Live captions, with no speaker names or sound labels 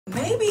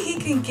maybe he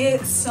can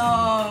get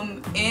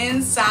some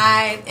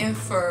inside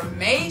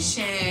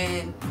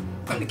information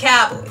from the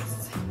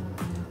Cowboys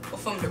or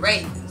from the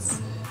Ravens.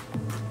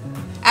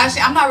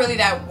 Actually, I'm not really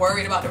that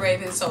worried about the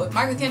Ravens, so if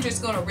Mychal Kendricks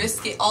is going to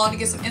risk it all to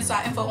get some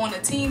inside info on the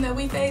team that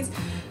we face,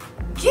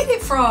 get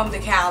it from the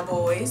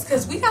Cowboys,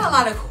 because we got a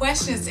lot of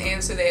questions to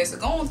answer there. So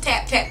go on,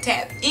 tap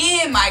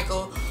in,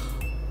 Mychal.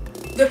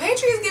 The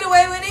Patriots get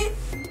away with it,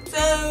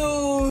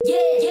 so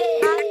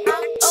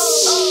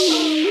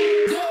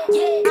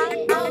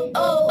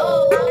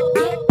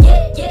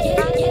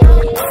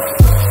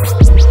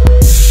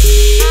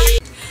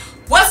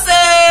what's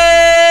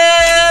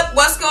up?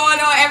 What's going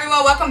on,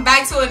 everyone? Welcome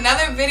back to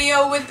another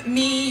video with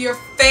me, your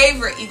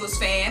favorite Eagles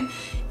fan.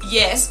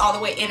 Yes, all the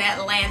way in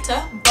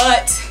Atlanta,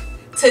 but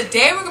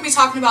today we're going to be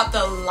talking about the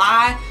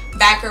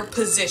linebacker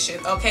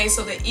position, okay?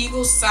 So the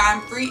Eagles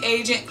signed free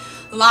agent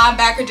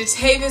linebacker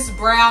Jatavis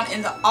Brown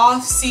in the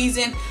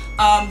off-season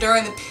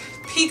during the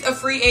peak of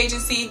free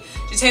agency.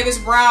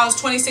 Jatavis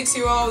Brown's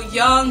 26-year-old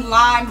young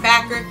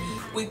linebacker.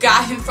 We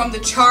got him from the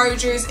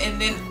Chargers, and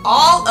then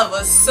all of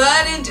a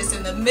sudden, just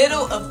in the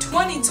middle of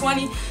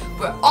 2020,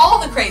 where all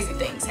the crazy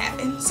things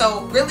happen.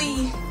 So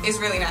really, it's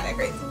really not that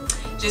crazy.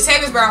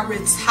 Jatavis Brown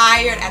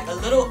retired at the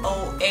little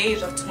old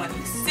age of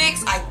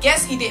 26. I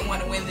guess he didn't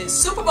want to win this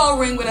Super Bowl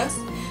ring with us,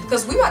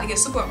 because we about to get a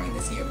Super Bowl ring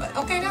this year. But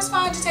okay, that's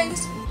fine,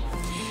 Jatavis.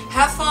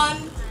 Have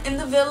fun in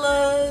the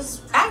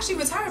villas. Actually,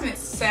 retirement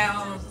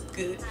sounds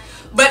good.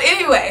 But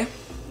anyway,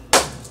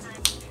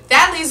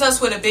 that leaves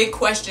us with a big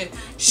question.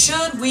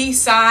 Should we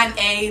sign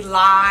a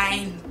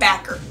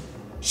linebacker?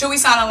 Should we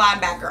sign a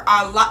linebacker?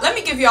 Let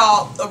me give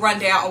y'all a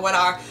rundown on what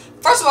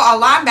first of all,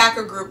 our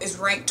linebacker group is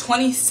ranked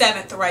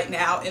 27th right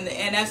now in the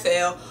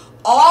NFL.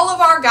 All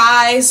of our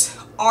guys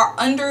are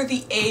under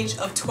the age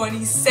of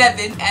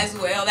 27 as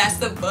well. That's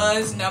the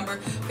buzz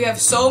number. We have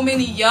so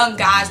many young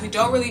guys. We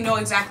don't really know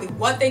exactly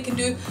what they can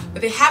do,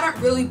 but they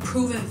haven't really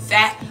proven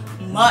that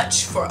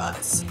much for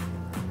us.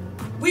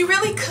 We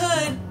really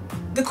could.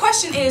 The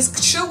question is,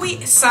 should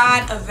we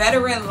sign a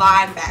veteran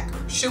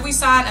linebacker? Should we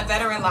sign a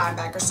veteran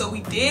linebacker? So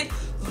we did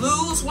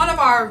lose one of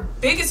our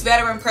biggest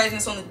veteran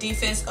presence on the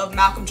defense of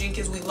Malcolm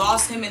Jenkins. We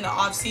lost him in the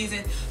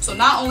offseason. So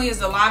not only is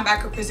the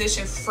linebacker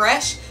position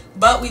fresh,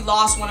 but we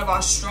lost one of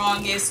our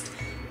strongest,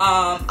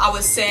 I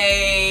would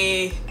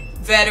say,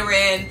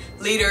 veteran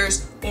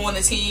leaders on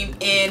the team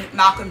in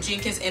Malcolm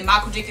Jenkins. And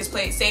Malcolm Jenkins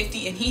played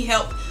safety, and he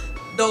helped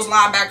those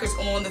linebackers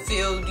on the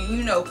field,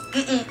 you know,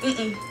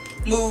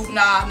 move,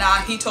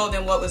 nah, he told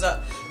them what was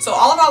up. So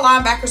all of our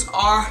linebackers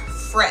are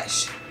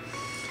fresh.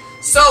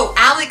 So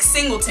Alex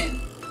Singleton,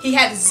 he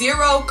had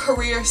 0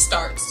 career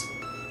starts.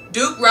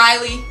 Duke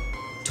Riley,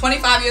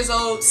 25 years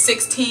old,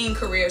 16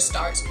 career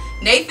starts.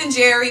 Nathan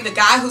Gerry, the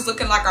guy who's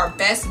looking like our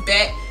best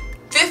bet,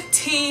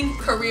 15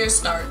 career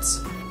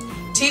starts.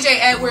 TJ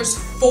Edwards,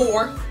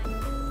 4.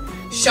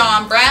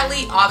 Sean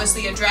Bradley,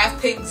 obviously a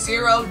draft pick,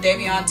 0.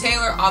 Davion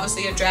Taylor,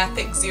 obviously a draft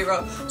pick,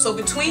 0. So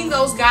between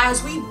those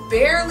guys, we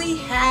barely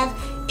have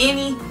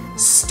any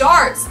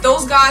starts.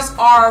 Those guys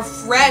are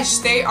fresh.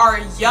 They are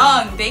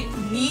young. They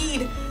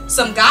need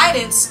some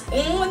guidance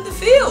on the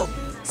field.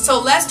 So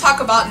let's talk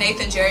about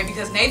Nathan Gerry,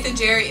 because Nathan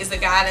Gerry is the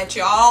guy that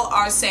y'all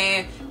are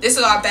saying this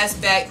is our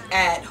best bet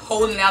at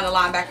holding down the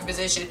linebacker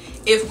position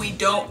if we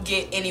don't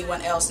get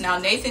anyone else. Now,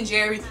 Nathan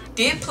Gerry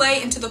did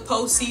play into the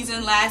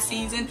postseason last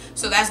season,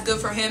 so that's good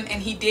for him,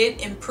 and he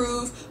did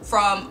improve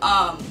from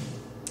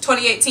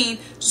 2018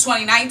 to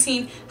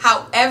 2019.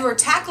 However,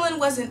 tackling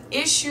was an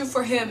issue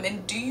for him,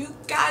 and do you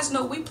guys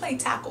know we play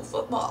tackle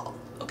football,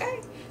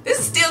 okay? This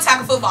is still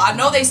tackle football. I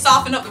know they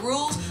softened up the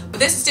rules, but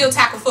this is still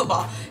tackle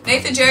football.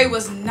 Nathan Gerry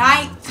was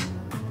 9th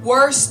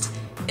worst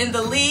in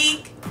the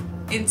league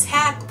in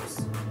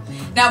tackles.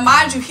 Now,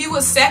 mind you, he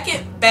was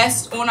 2nd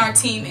best on our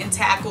team in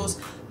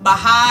tackles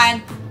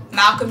behind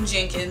Malcolm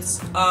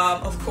Jenkins.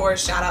 Of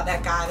course, shout out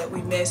that guy that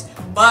we missed.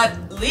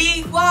 But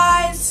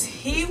league-wise,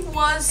 he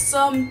was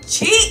some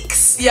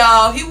cheeks,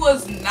 y'all. He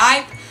was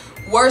 9th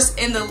worst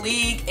in the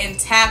league in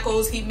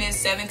tackles. He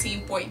missed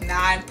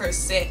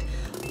 17.9%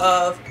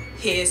 of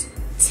his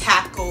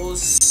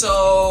tackles.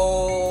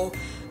 So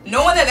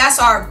knowing that that's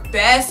our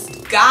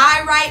best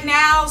guy right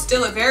now,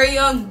 still a very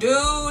young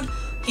dude.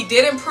 He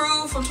did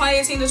improve from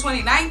 2018 to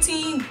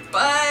 2019,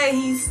 but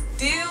he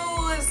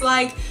still is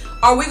like,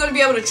 are we going to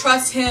be able to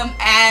trust him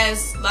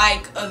as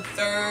like a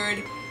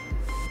 3rd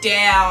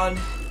down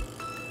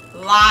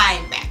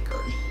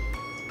linebacker?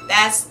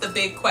 That's the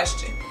big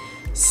question.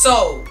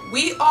 So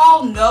we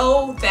all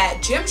know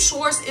that Jim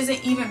Schwartz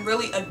isn't even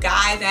really a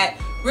guy that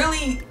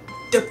really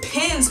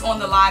depends on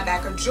the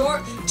linebacker.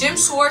 Jim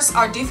Schwartz,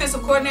 our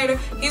defensive coordinator,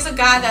 he's a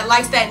guy that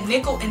likes that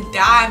nickel and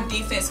dime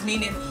defense,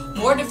 meaning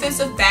more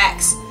defensive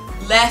backs,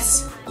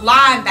 less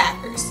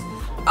linebackers.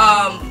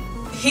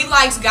 He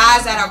likes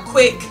guys that are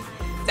quick,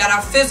 that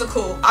are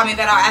physical,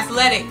 that are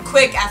athletic,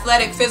 quick,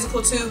 athletic,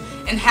 physical too,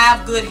 and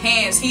have good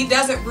hands. He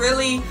doesn't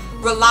really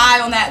rely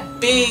on that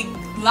big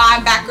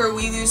linebacker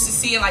we used to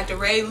see in like the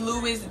Ray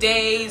Lewis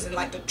days and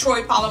like the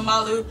Troy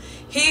Polamalu.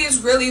 He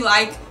is really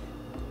like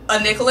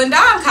a nickel and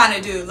dime kind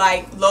of dude.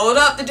 Like, load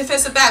up the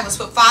defensive back. Let's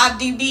put 5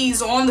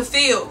 DBs on the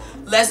field.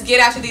 Let's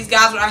get after these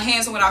guys with our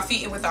hands and with our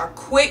feet and with our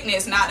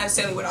quickness, not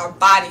necessarily with our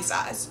body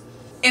size.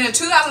 In a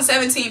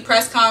 2017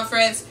 press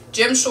conference,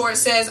 Jim Short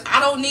says, I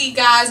don't need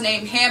guys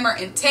named Hammer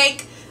and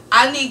Tank.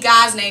 I need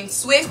guys named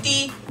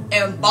Swifty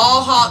and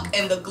Ball Hawk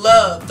and the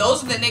Glove.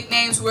 Those are the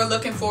nicknames we're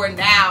looking for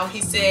now, he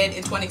said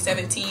in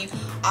 2017.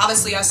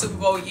 Obviously, our Super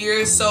Bowl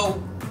years.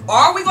 So,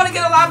 are we going to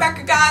get a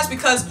linebacker, guys?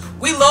 Because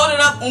we loaded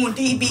up on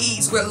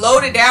DBs. We're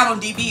loaded down on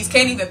DBs.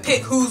 Can't even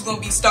pick who's going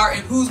to be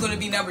starting, who's going to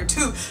be number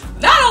 2.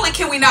 Not only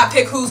can we not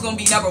pick who's going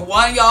to be number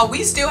 1, y'all,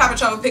 we still having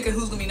trouble picking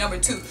who's going to be number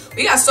 2.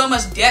 We got so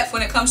much depth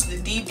when it comes to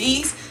the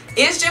DBs.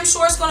 Is Jim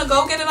Short's going to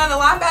go get another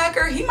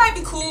linebacker? He might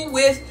be cool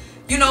with,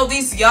 you know,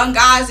 these young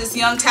guys, this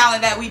young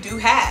talent that we do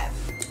have.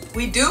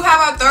 We do have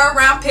our 3rd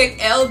round pick,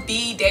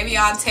 LB,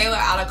 Davion Taylor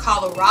out of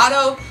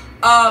Colorado.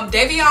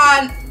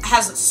 Davion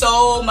has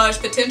so much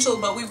potential,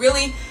 but we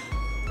really,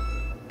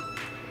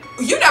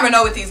 you never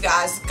know with these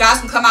guys. Guys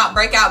can come out,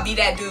 break out, be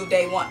that dude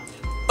day one.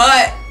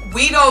 But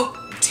we don't,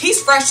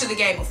 he's fresh to the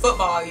game of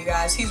football, you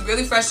guys. He's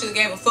really fresh to the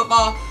game of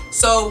football.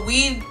 So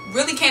we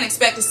really can't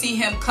expect to see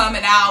him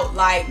coming out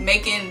like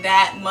making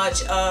that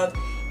much of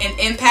an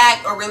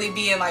impact or really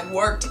being like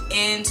worked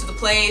into the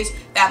plays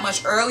that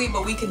much early.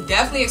 But we can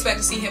definitely expect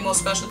to see him on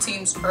special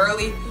teams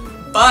early.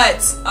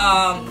 But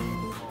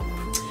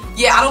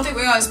yeah, I don't think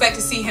we're going to expect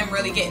to see him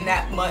really getting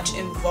that much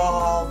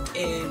involved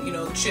in, you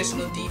know,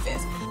 traditional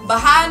defense.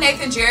 Behind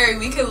Nathan Gerry,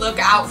 we can look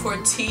out for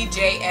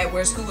TJ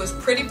Edwards, who was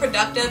pretty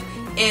productive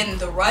in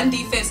the run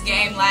defense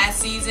game last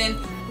season,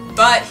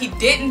 but he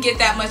didn't get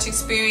that much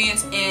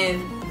experience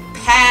in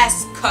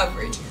pass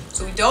coverage.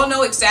 So we don't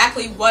know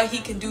exactly what he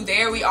can do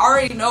there. We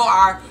already know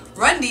our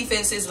run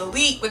defense is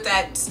elite with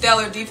that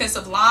stellar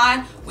defensive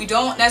line. We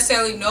don't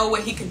necessarily know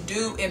what he can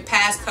do in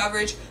pass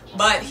coverage,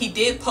 but he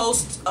did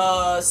post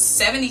a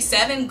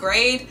 77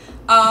 grade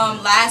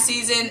last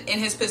season in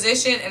his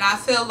position, and I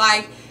feel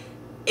like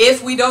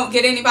if we don't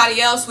get anybody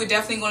else, we're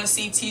definitely going to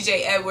see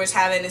TJ Edwards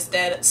having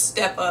to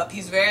step up.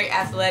 He's very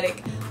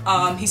athletic.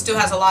 He still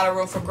has a lot of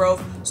room for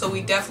growth, so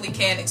we definitely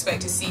can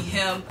expect to see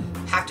him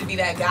have to be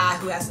that guy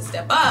who has to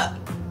step up.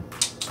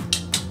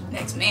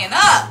 Next man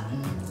up.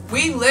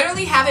 We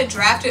literally haven't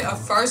drafted a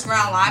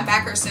first-round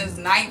linebacker since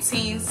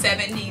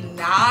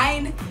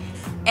 1979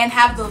 and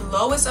have the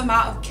lowest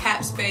amount of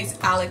cap space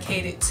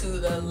allocated to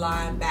the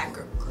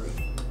linebacker group.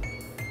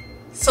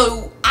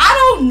 So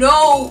I don't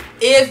know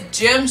if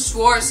Jim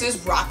Schwartz is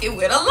rocking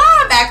with a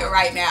linebacker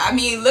right now. I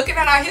mean, looking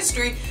at our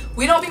history,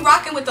 we don't be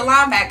rocking with the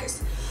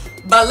linebackers.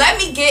 But let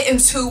me get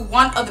into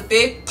one of the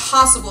big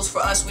possibles for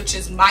us, which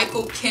is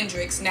Mychal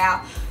Kendricks.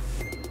 Now,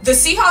 the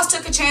Seahawks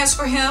took a chance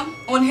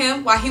on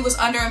him while he was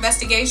under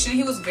investigation.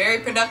 He was very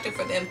productive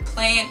for them,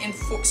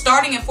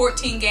 starting in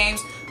 14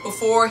 games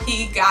before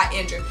he got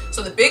injured.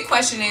 So the big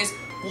question is,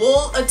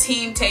 will a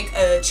team take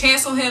a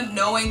chance on him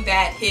knowing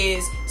that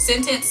his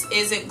sentence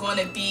isn't going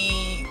to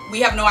be, we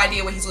have no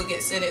idea when he's going to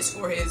get sentenced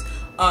for his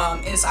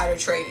insider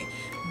trading.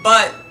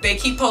 But they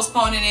keep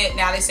postponing it.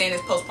 Now they're saying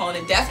it's postponed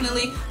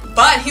indefinitely.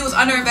 But he was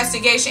under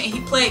investigation and he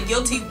pled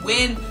guilty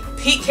when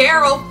Pete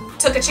Carroll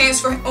took a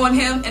chance on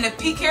him. And if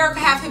Pete Carroll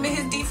can have him in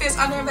his defense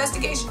under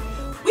investigation,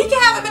 we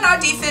can have him in our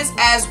defense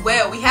as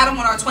well. We had him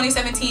on our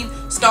 2017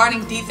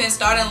 starting defense,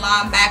 starting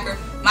linebacker,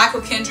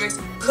 Mychal Kendricks.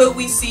 Could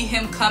we see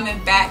him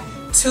coming back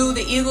to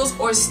the Eagles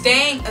or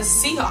staying a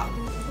Seahawk?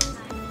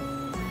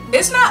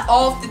 It's not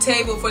off the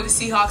table for the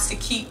Seahawks to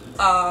keep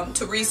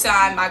to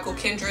re-sign Mychal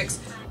Kendricks.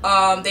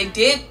 They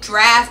did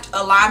draft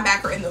a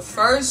linebacker in the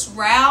first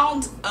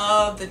round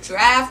of the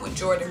draft with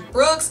Jordan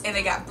Brooks, and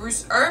they got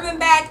Bruce Irvin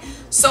back.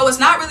 So it's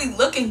not really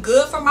looking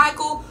good for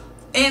Mychal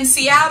in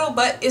Seattle,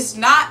 but it's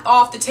not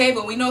off the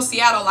table. We know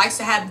Seattle likes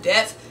to have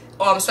depth,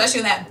 especially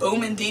in that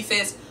booming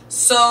defense.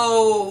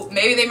 So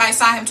maybe they might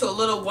sign him to a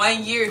little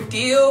one-year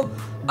deal.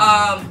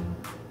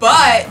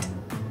 But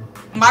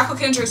Mychal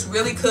Kendricks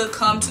really could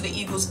come to the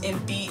Eagles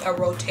and be a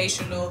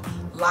rotational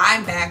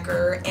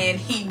linebacker, and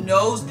he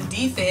knows the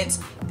defense.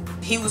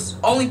 He was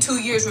only 2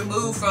 years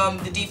removed from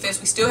the defense.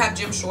 We still have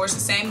Jim Schwartz,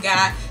 the same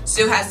guy,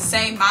 still has the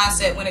same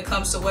mindset when it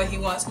comes to what he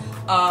wants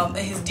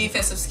in his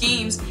defensive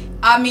schemes.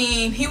 I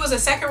mean, he was a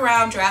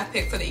second-round draft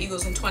pick for the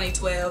Eagles in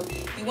 2012.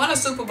 He won a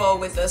Super Bowl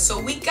with us,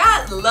 so we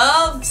got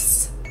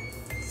loves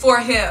for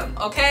him,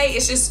 okay?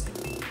 It's just,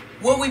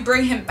 will we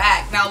bring him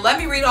back? Now, let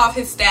me read off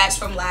his stats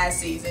from last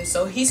season.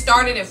 So he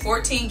started in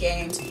 14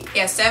 games. He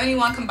has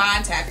 71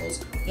 combined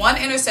tackles, 1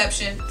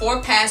 interception,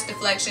 4 pass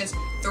deflections,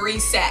 3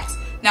 sacks.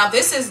 Now,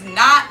 this is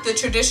not the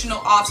traditional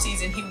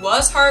offseason. He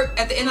was hurt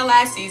at the end of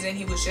last season.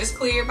 He was just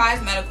cleared by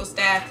his medical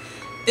staff.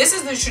 This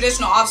is the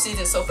traditional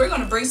offseason. So if we're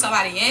going to bring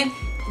somebody in,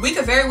 we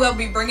could very well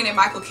be bringing in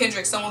Mychal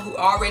Kendricks, someone who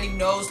already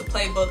knows the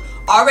playbook,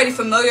 already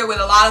familiar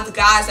with a lot of the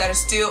guys that are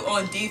still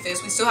on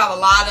defense. We still have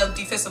a lot of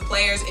defensive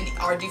players and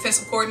our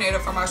defensive coordinator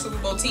from our Super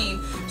Bowl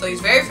team. So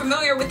he's very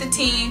familiar with the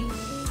team,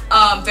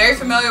 very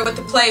familiar with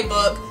the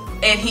playbook,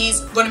 and he's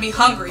going to be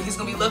hungry. He's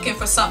going to be looking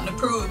for something to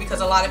prove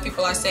because a lot of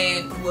people are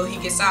saying, will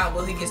he get signed?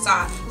 Will he get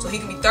signed? So he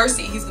can be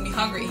thirsty. He's going to be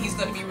hungry. He's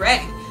going to be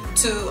ready.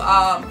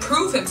 to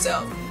prove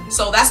himself.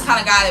 So that's the kind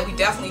of guy that we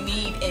definitely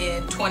need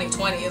in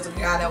 2020, is a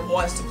guy that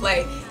wants to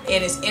play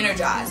and is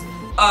energized.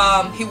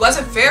 He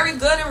wasn't very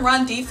good in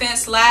run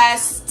defense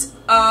last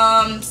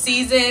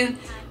season.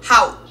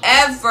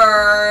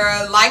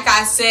 However, like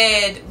I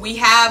said, we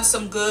have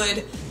some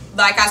good,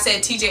 like I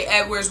said, TJ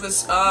Edwards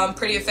was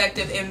pretty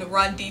effective in the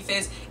run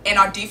defense, and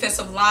our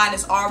defensive line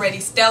is already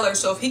stellar.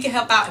 So if he can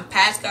help out in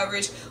pass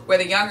coverage where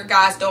the younger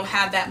guys don't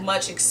have that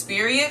much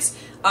experience,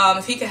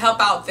 if he can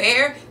help out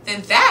there,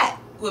 then that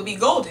would be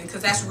golden,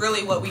 because that's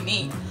really what we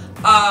need.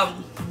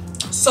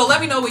 So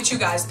let me know what you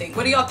guys think.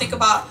 What do y'all think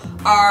about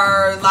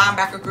our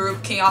linebacker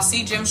group? Can y'all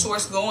see Jim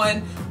Schwartz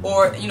going,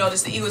 or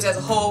just the Eagles as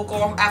a whole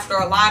going after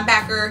a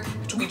linebacker?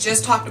 We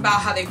just talked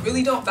about how they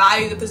really don't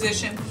value the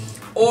position.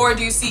 Or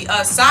do you see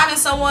us signing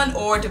someone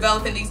or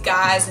developing these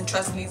guys and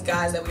trusting these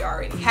guys that we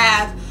already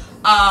have?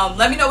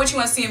 Let me know what you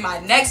want to see in my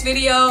next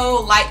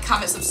video. Like,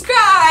 comment,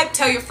 subscribe,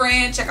 tell your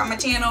friend, check out my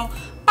channel.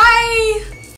 Bye.